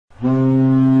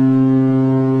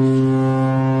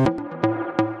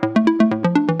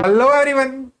Hello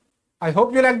everyone, I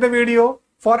hope you like the video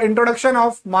for introduction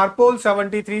of Marpol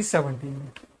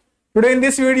 7317. Today in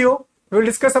this video, we will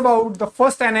discuss about the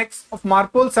first annex of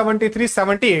Marpol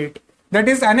 7378, that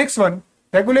is Annex 1,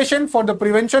 Regulation for the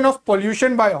Prevention of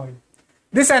Pollution by Oil.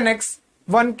 This Annex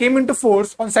 1 came into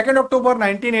force on 2nd October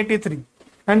 1983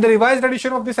 and the revised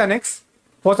edition of this annex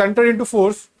was entered into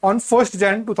force on 1st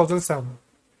Jan 2007.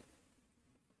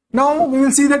 Now we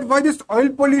will see that why this oil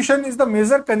pollution is the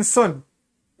major concern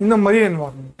in the marine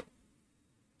environment.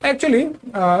 Actually,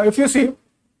 if you see,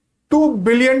 2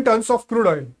 billion tons of crude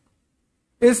oil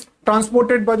is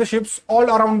transported by the ships all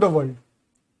around the world,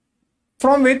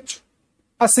 from which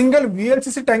a single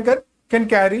VLCC tanker can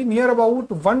carry near about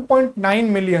 1.9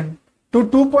 million to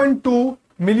 2.2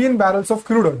 million barrels of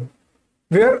crude oil,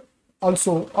 where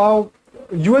also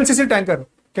a ULCC tanker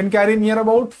can carry near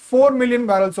about 4 million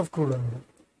barrels of crude oil.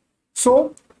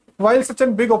 So, while such a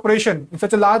big operation in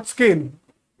such a large scale,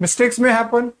 mistakes may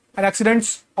happen and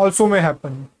accidents also may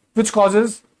happen, which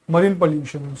causes marine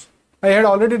pollutions. I had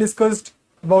already discussed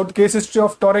about case history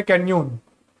of Torrey Canyon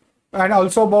and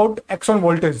also about Exxon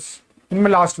voltage in my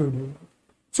last video.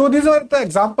 So these are the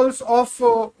examples of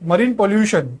marine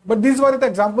pollution, but these were the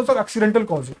examples of accidental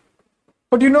causes.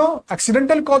 But you know,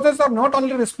 accidental causes are not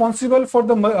only responsible for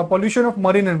the pollution of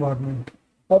marine environment.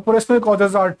 Operational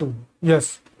causes are too.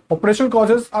 Yes, operational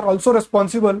causes are also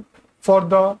responsible for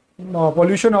the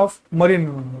pollution of marine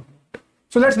environment.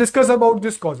 So let's discuss about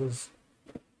these causes.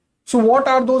 So what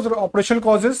are those operational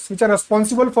causes which are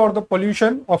responsible for the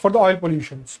pollution or for the oil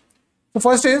pollutions? So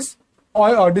first is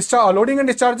loading and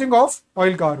discharging of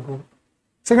oil cargo.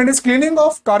 Second is cleaning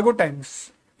of cargo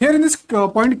tanks. Here in this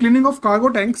point, cleaning of cargo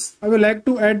tanks, I would like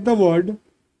to add the word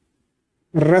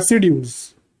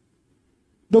residues.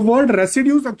 The word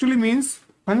residues actually means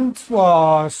when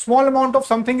small amount of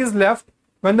something is left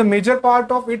when the major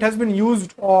part of it has been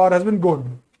used or has been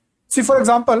gone. See, for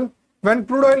example, when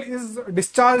crude oil is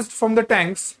discharged from the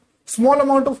tanks, small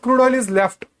amount of crude oil is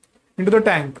left into the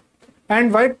tank,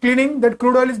 and while cleaning, that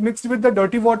crude oil is mixed with the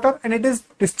dirty water and it is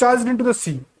discharged into the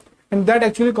sea, and that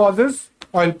actually causes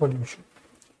oil pollution.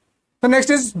 The next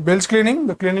is bilge cleaning,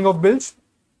 the cleaning of bilge,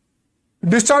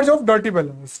 discharge of dirty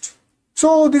ballast.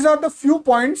 So these are the few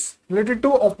points related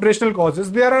to operational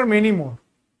causes. There are many more.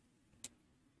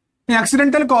 In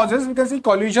accidental causes, we can see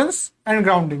collisions and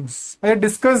groundings. I had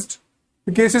discussed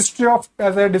the case history of,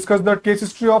 as I discussed the case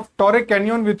history of Torrey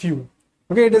Canyon with you.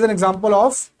 Okay, it is an example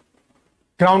of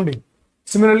grounding.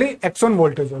 Similarly, Exxon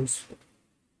voltage also.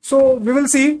 So we will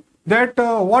see that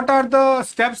what are the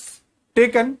steps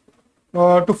taken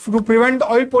to prevent the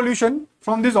oil pollution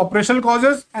from these operational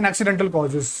causes and accidental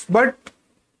causes. But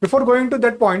before going to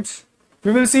that points,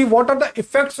 we will see what are the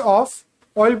effects of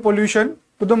oil pollution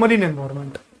to the marine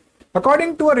environment.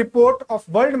 According to a report of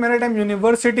World Maritime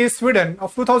University, Sweden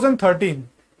of 2013,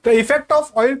 the effect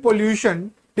of oil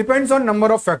pollution depends on number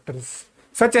of factors,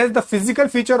 such as the physical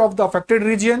feature of the affected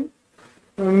region,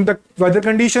 the weather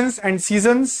conditions and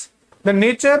seasons, the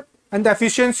nature and the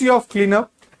efficiency of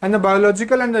cleanup, and the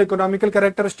biological and the economical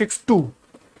characteristics too,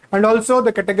 and also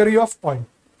the category of oil.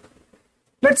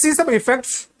 Let's see some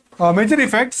effects, major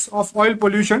effects of oil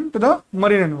pollution to the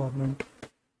marine environment.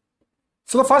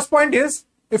 So the first point is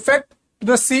effect to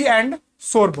the sea and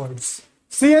shorebirds.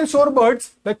 Sea and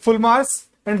shorebirds like fulmars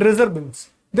and razorbills,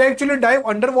 they actually dive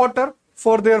underwater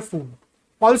for their food.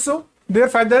 Also, their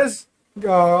feathers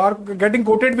are getting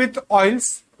coated with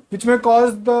oils which may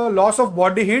cause the loss of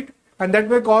body heat and that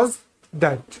may cause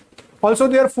death. Also,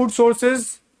 their food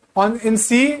sources in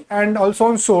sea and also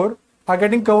on shore are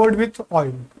getting covered with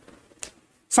oil.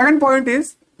 Second point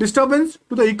is disturbance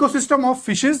to the ecosystem of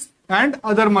fishes and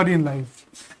other marine life.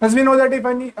 As we know that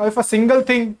if a single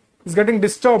thing is getting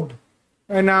disturbed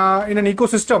in an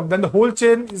ecosystem, then the whole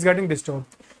chain is getting disturbed.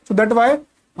 So that's why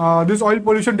this oil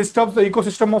pollution disturbs the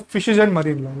ecosystem of fishes and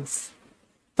marine life.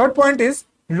 Third point is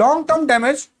long-term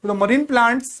damage to the marine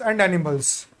plants and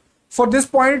animals. For this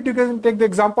point, you can take the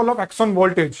example of Exxon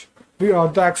voltage. The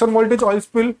Exxon voltage oil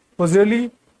spill was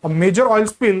really a major oil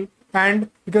spill, and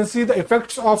you can see the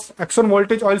effects of Exxon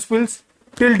voltage oil spills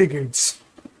till decades.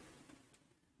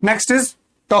 Next is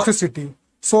toxicity.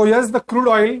 So yes, the crude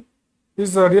oil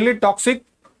is really toxic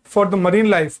for the marine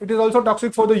life. It is also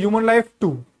toxic for the human life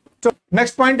too. So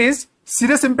next point is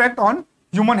serious impact on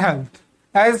human health,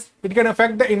 as it can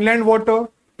affect the inland water.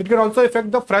 It can also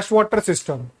affect the freshwater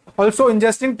system. Also,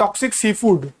 ingesting toxic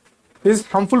seafood is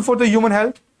harmful for the human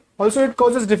health. Also, it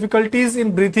causes difficulties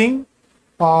in breathing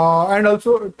and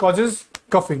also it causes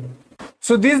coughing.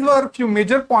 So these were a few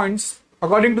major points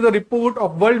according to the report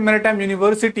of World Maritime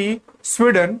University,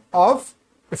 Sweden, of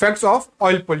effects of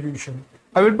oil pollution.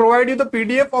 I will provide you the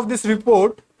PDF of this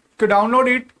report. You can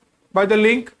download it by the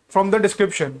link from the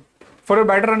description for a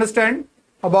better understand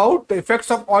about the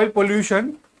effects of oil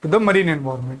pollution to the marine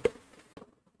environment.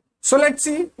 So let's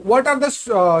see what are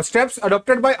the steps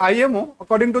adopted by IMO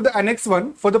according to the Annex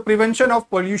 1 for the prevention of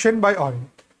pollution by oil.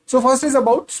 So first is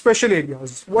about special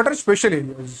areas. What are special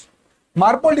areas?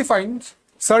 Marpol defines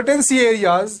certain sea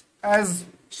areas as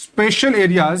special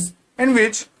areas in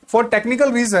which, for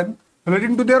technical reason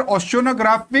relating to their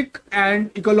oceanographic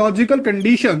and ecological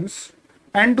conditions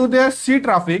and to their sea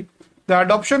traffic, the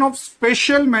adoption of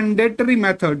special mandatory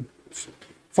methods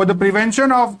for the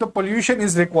prevention of the pollution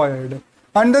is required.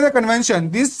 Under the convention,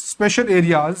 these special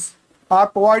areas are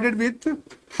provided with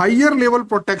higher level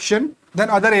protection than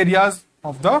other areas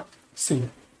of the sea.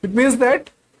 It means that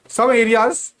some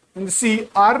areas in the sea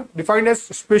are defined as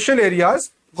special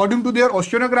areas according to their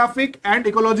oceanographic and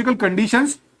ecological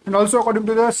conditions and also according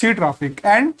to the sea traffic,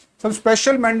 and some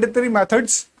special mandatory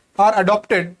methods are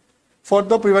adopted for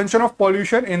the prevention of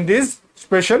pollution in these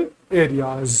special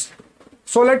areas.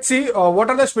 So let's see what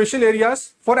are the special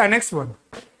areas for Annex 1.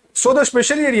 So the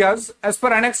special areas as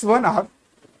per Annex 1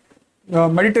 are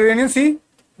Mediterranean Sea,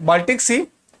 Baltic Sea,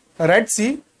 Red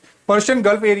Sea, Persian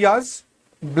Gulf areas,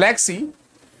 Black Sea,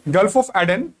 Gulf of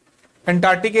Aden,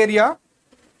 Antarctic area,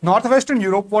 Northwestern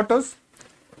Europe waters,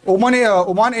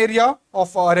 Oman area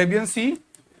of Arabian Sea,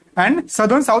 and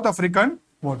Southern South African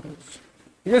waters.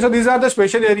 Okay, so these are the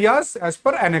special areas as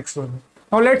per Annex 1.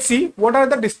 Now let's see what are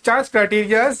the discharge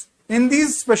criteria in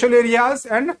these special areas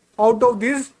and out of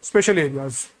these special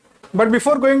areas. But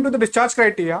before going to the discharge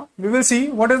criteria, we will see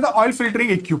what is the oil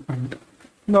filtering equipment.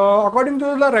 Now, according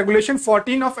to the regulation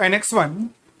 14 of Annex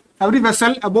 1, every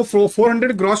vessel above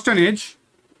 400 gross tonnage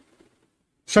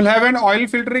shall have an oil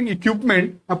filtering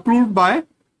equipment approved by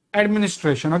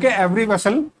administration. Okay, every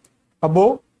vessel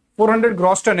above 400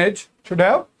 gross tonnage should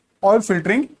have oil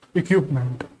filtering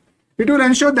equipment. It will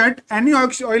ensure that any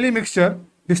oily mixture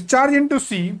discharged into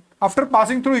sea after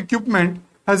passing through equipment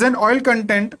has an oil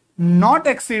content not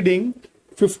exceeding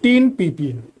 15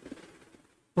 ppm.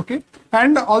 Okay,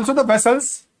 and also the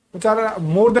vessels which are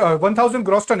more than 1000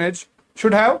 gross tonnage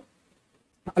should have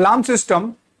alarm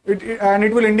system, and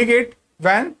it will indicate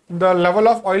when the level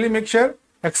of oily mixture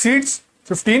exceeds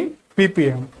 15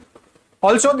 ppm.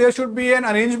 Also, there should be an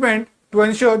arrangement to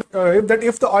ensure that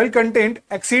if the oil content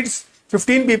exceeds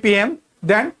 15 ppm,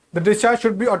 then the discharge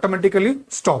should be automatically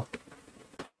stopped.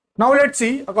 Now let's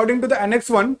see, according to the Annex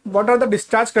 1, what are the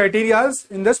discharge criteria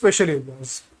in the special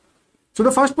areas. So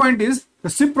the first point is the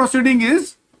ship proceeding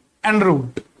is en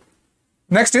route.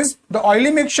 Next is the oily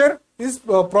mixture is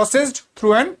processed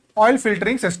through an oil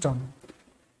filtering system.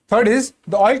 Third is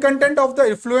the oil content of the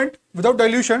effluent without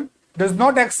dilution does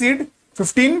not exceed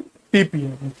 15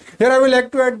 ppm. Here I will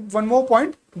like to add one more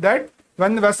point, that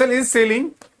when the vessel is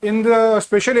sailing in the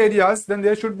special areas, then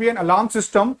there should be an alarm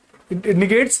system. It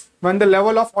indicates when the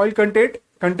level of oil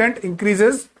content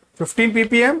increases 15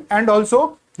 ppm, and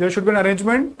also there should be an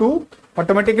arrangement to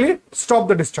automatically stop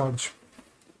the discharge.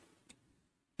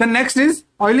 The next is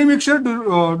oily mixture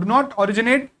do not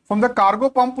originate from the cargo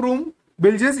pump room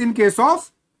bilges in case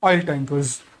of oil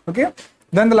tankers. Okay.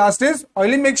 Then the last is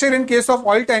oily mixture in case of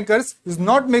oil tankers is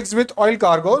not mixed with oil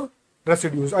cargo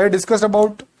residues. I discussed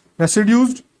about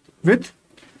residues with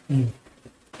you.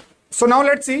 So now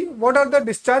let's see what are the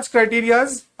discharge criteria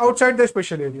outside the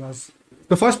special areas.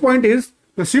 The first point is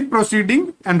the ship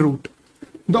proceeding en route.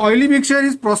 The oily mixture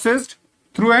is processed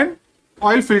through an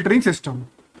oil filtering system.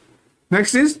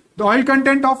 Next is the oil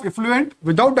content of effluent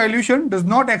without dilution does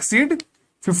not exceed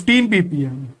 15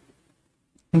 ppm.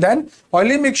 Then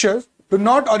oily mixtures do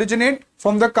not originate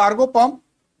from the cargo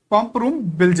pump room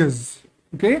bilges.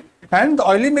 Okay, and the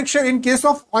oily mixture in case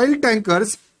of oil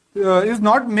tankers is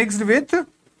not mixed with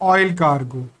oil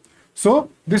cargo. So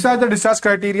these are the discharge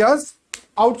criteria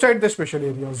outside the special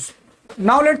areas.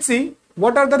 Now let's see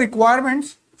what are the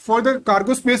requirements for the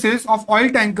cargo spaces of oil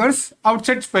tankers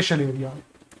outside special area.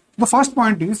 The first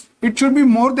point is it should be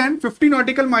more than 50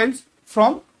 nautical miles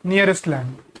from nearest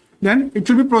land. Then it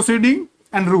should be proceeding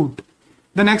en route.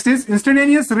 The next is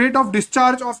instantaneous rate of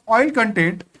discharge of oil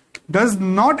content does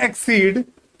not exceed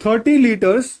 30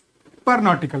 liters per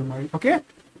nautical mile. Okay.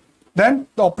 Then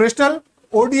the operational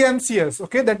ODMCS.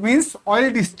 Okay, that means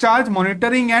oil discharge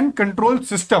monitoring and control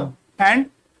system, and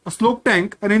a slope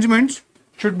tank arrangements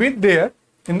should be there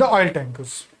in the oil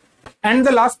tankers. And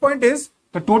the last point is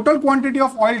the total quantity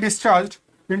of oil discharged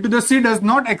into the sea does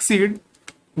not exceed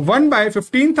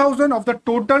 1/15,000 of the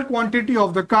total quantity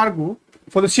of the cargo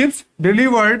for the ships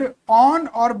delivered on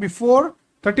or before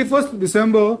 31st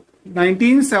December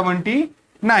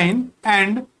 1979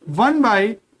 and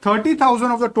 1/10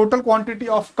 30,000 of the total quantity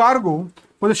of cargo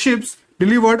for the ships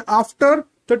delivered after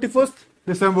 31st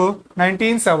December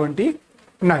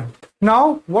 1979.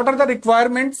 Now, what are the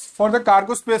requirements for the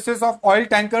cargo spaces of oil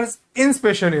tankers in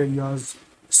special areas?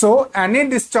 So, any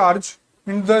discharge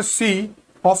into the sea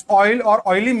of oil or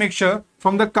oily mixture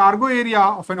from the cargo area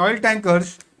of an oil tanker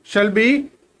shall be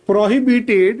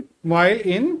prohibited while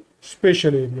in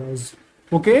special areas.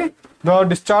 Okay, the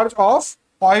discharge of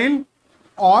oil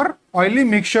or oily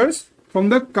mixtures from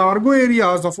the cargo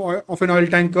areas of an oil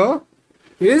tanker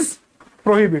is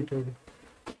prohibited.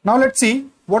 Now let's see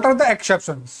what are the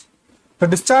exceptions. The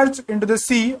discharge into the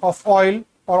sea of oil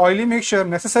or oily mixture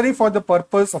necessary for the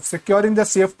purpose of securing the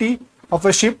safety of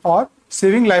a ship or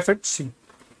saving life at sea.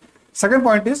 Second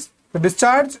point is the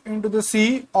discharge into the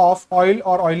sea of oil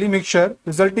or oily mixture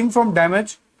resulting from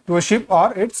damage to a ship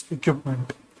or its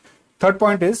equipment. Third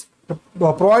point is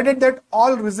provided that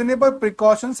all reasonable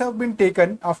precautions have been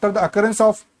taken after the occurrence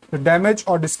of the damage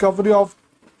or discovery of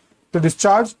the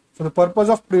discharge for the purpose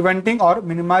of preventing or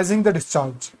minimizing the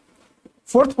discharge.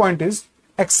 Fourth point is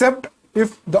except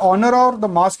if the owner or the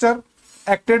master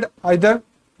acted either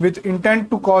with intent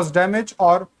to cause damage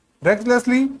or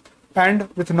recklessly and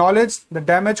with knowledge the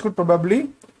damage could probably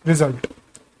result.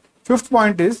 Fifth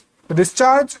point is the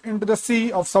discharge into the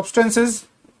sea of substances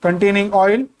containing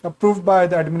oil approved by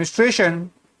the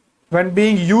administration when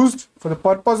being used for the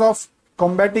purpose of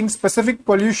combating specific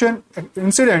pollution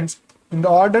incidents in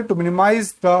order to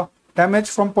minimize the damage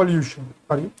from pollution.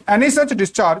 Any such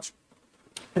discharge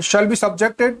shall be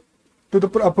subjected to the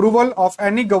approval of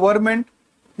any government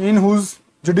in whose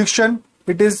jurisdiction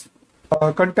it is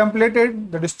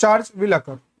contemplated the discharge will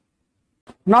occur.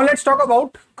 Now let's talk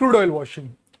about crude oil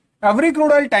washing. Every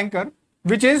crude oil tanker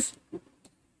which is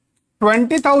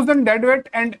 20,000 deadweight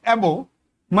and above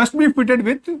must be fitted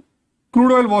with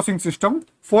crude oil washing system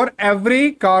for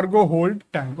every cargo hold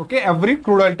tank. Okay, every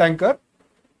crude oil tanker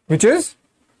which is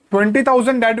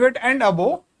 20,000 deadweight and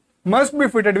above must be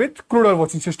fitted with crude oil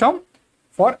washing system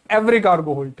for every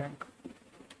cargo hold tank.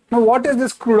 Now, what is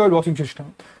this crude oil washing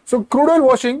system? So, crude oil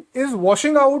washing is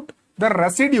washing out the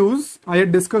residues. I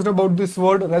had discussed about this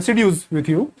word residues with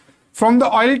you from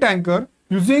the oil tanker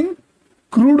using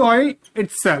crude oil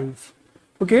itself.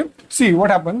 Okay, see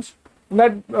what happens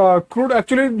that crude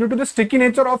actually due to the sticky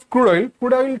nature of crude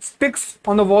oil sticks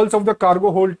on the walls of the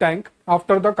cargo hold tank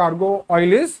after the cargo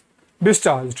oil is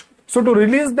discharged. So to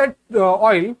release that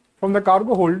oil from the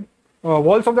cargo hold,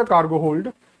 walls of the cargo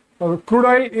hold, crude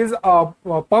oil is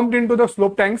pumped into the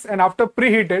slope tanks and after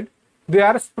preheated, they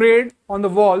are sprayed on the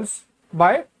walls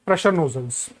by pressure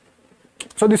nozzles.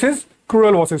 So this is crude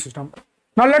oil washing system.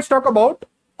 Now let's talk about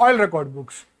oil record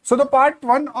books. So the part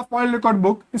 1 of oil record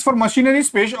book is for machinery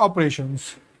space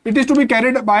operations. It is to be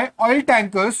carried by oil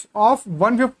tankers of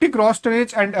 150 gross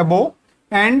tonnage and above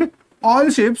and all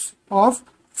ships of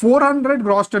 400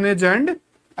 gross tonnage and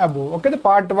above. Okay, the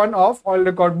part 1 of oil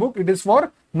record book, it is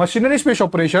for machinery space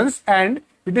operations and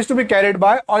it is to be carried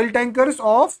by oil tankers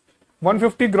of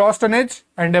 150 gross tonnage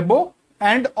and above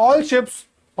and all ships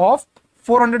of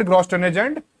 400 gross tonnage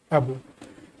and above.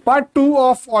 Part 2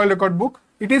 of oil record book,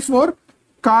 it is for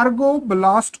cargo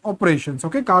ballast operations.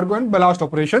 Okay, cargo and ballast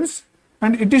operations,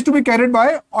 and it is to be carried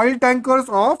by oil tankers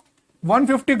of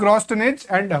 150 gross tonnage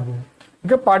and above.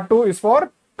 Okay, part 2 is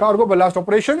for cargo ballast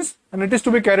operations and it is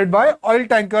to be carried by oil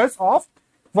tankers of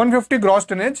 150 gross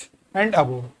tonnage and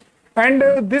above.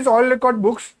 And these oil record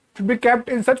books should be kept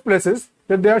in such places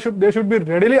that they should be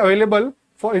readily available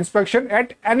for inspection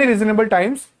at any reasonable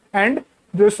times, and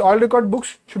this oil record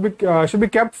books should be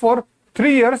kept for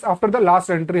 3 years after the last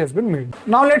entry has been made.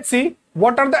 Now let's see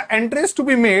what are the entries to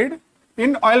be made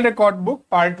in oil record book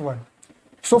part 1.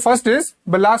 So first is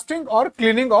ballasting or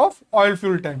cleaning of oil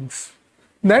fuel tanks.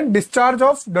 Then discharge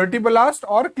of dirty ballast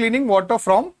or cleaning water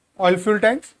from oil fuel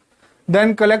tanks.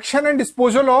 Then collection and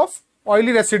disposal of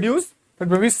oily residues, that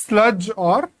may be sludge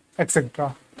or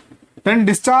etc. Then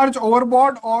discharge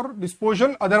overboard or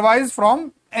disposal otherwise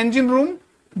from engine room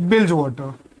bilge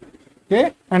water.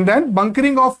 Okay, and then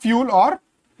bunkering of fuel or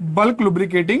bulk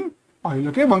lubricating oil.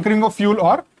 Okay, bunkering of fuel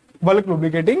or bulk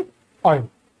lubricating oil.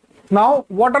 Now,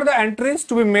 what are the entries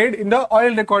to be made in the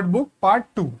oil record book part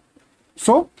 2?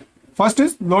 So, first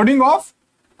is loading of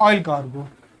oil cargo.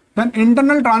 Then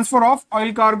internal transfer of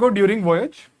oil cargo during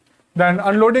voyage. Then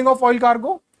unloading of oil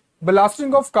cargo,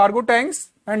 ballasting of cargo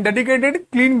tanks and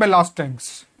dedicated clean ballast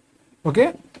tanks.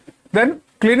 Okay, then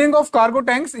cleaning of cargo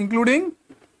tanks including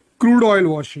crude oil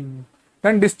washing.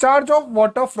 Then discharge of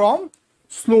water from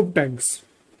slope tanks.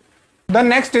 The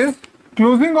next is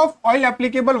closing of oil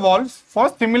applicable valves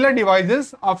for similar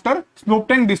devices after slope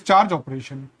tank discharge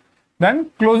operation.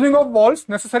 Then closing of valves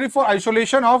necessary for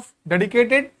isolation of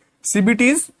dedicated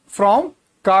CBTs from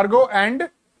cargo and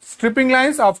stripping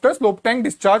lines after slope tank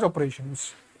discharge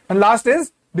operations. And last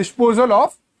is disposal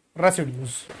of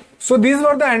residues. So these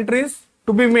were the entries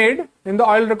to be made in the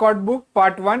oil record book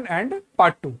part 1 and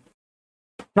part 2.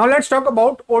 Now let's talk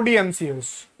about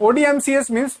ODMCS. ODMCS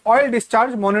means oil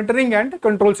discharge monitoring and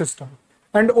control system,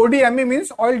 and ODME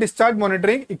means oil discharge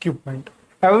monitoring equipment.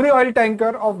 Every oil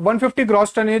tanker of 150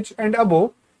 gross tonnage and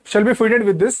above shall be fitted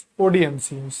with this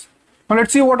ODMCS. Now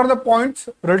let's see what are the points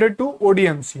related to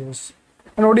ODMCS.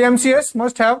 An ODMCS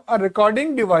must have a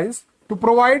recording device to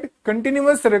provide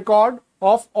continuous record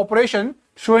of operation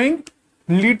showing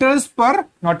liters per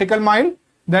nautical mile,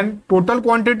 then total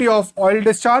quantity of oil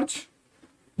discharge,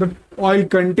 the oil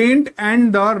content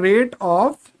and the rate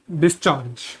of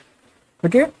discharge.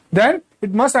 Okay, then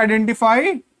it must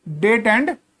identify date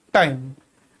and time,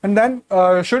 and then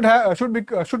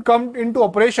should come into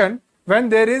operation when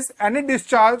there is any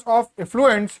discharge of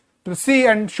effluents to the sea,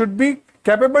 and should be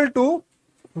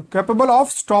capable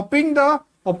of stopping the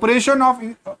operation of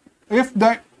if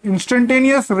the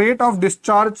instantaneous rate of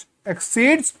discharge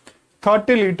exceeds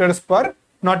 30 liters per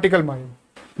nautical mile.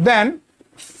 Then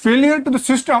failure to the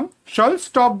system shall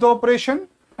stop the operation,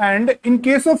 and in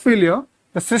case of failure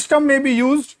the system may be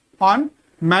used on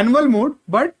manual mode,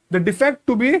 but the defect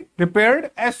to be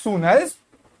repaired as soon as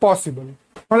possible.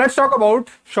 Now let's talk about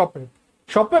SHOPEP.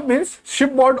 SHOPEP means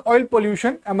Shipboard Oil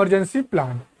Pollution Emergency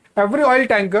Plan. Every oil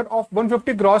tanker of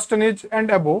 150 gross tonnage and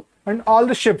above, and all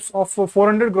the ships of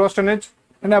 400 gross tonnage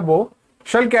and above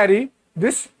shall carry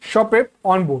this SHOPEP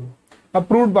on board,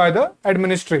 approved by the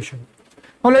administration.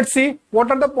 Now let's see what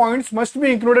are the points must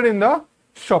be included in the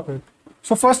SHOPEP.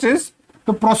 So first is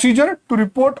the procedure to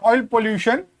report oil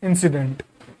pollution incident.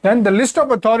 Then the list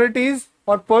of authorities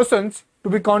or persons to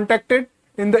be contacted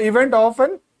in the event of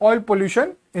an oil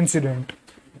pollution incident.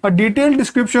 A detailed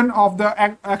description of the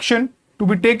action to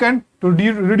be taken to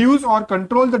reduce or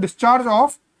control the discharge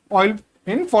of oil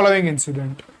in following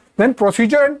incident. Then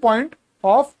procedure and point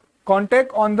of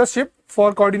contact on the ship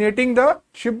for coordinating the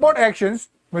shipboard actions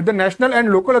with the national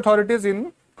and local authorities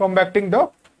in combating the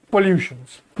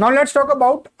pollutions. Now let's talk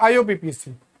about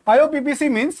IOPPC.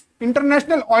 IOPPC means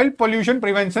International Oil Pollution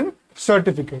Prevention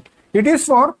Certificate. It is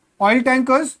for oil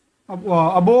tankers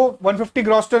above 150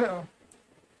 gross ton.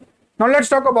 Now let's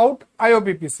talk about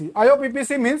IOPPC.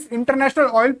 IOPPC means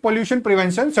International Oil Pollution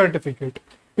Prevention Certificate.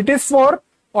 It is for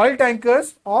oil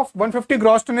tankers of 150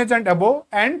 gross tonnage and above,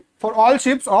 and for all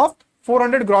ships of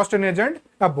 400 gross tonnage and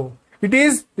above. It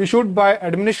is issued by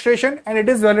administration and it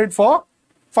is valid for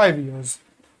 5 years.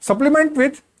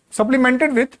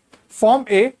 Supplemented with Form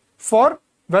A for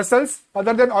vessels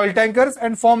other than oil tankers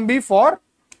and Form B for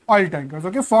oil tankers.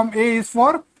 Okay, Form A is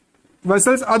for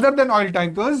vessels other than oil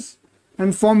tankers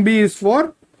and Form B is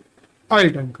for oil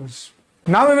tankers.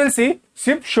 Now we will see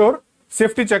ship shore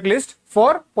safety checklist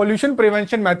for pollution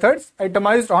prevention methods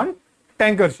itemized on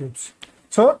tanker ships.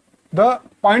 So the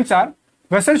points are: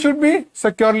 vessel should be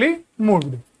securely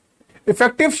moved,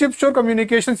 effective ship shore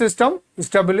communication system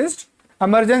established,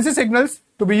 emergency signals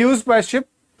to be used by ship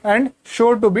and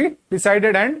shore to be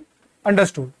decided and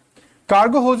understood,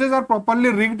 cargo hoses are properly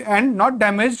rigged and not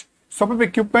damaged, SHOPEP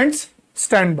equipments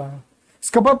standby,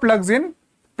 scupper plugs in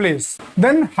place.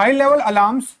 Then high level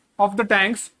alarms of the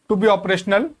tanks to be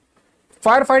operational,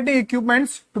 firefighting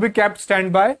equipments to be kept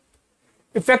standby,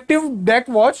 effective deck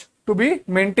watch to be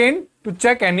maintained to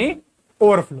check any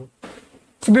overflow.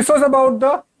 So this was about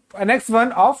the Annex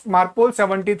 1 of Marpol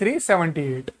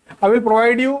 73-78. I will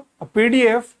provide you a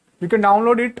PDF. You can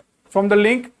download it from the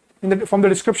link from the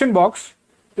description box,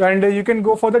 and you can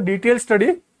go for the detailed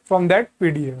study from that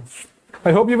PDF.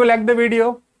 I hope you will like the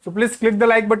video. So please click the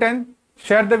like button,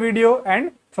 share the video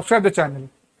and subscribe the channel.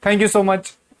 Thank you so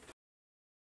much.